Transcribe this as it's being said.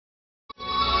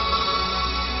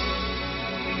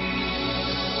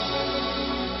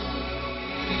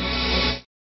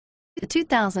The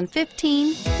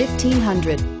 2015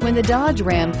 1500. When the Dodge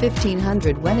Ram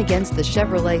 1500 went against the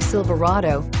Chevrolet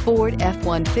Silverado, Ford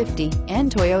F-150,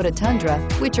 and Toyota Tundra,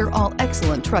 which are all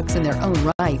excellent trucks in their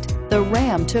own right, the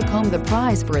Ram took home the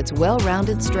prize for its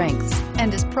well-rounded strengths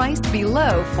and is priced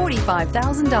below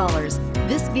 $45,000.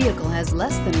 This vehicle has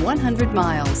less than 100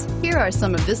 miles. Here are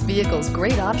some of this vehicle's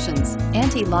great options: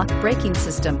 anti-lock braking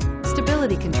system,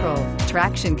 stability control,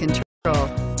 traction control,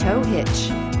 tow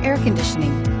hitch, air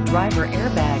conditioning, driver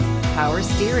airbag, power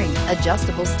steering,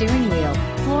 adjustable steering wheel,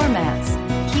 floor mats,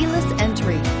 keyless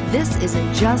entry. This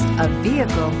isn't just a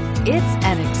vehicle, it's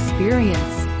an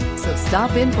experience. So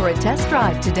stop in for a test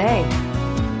drive today.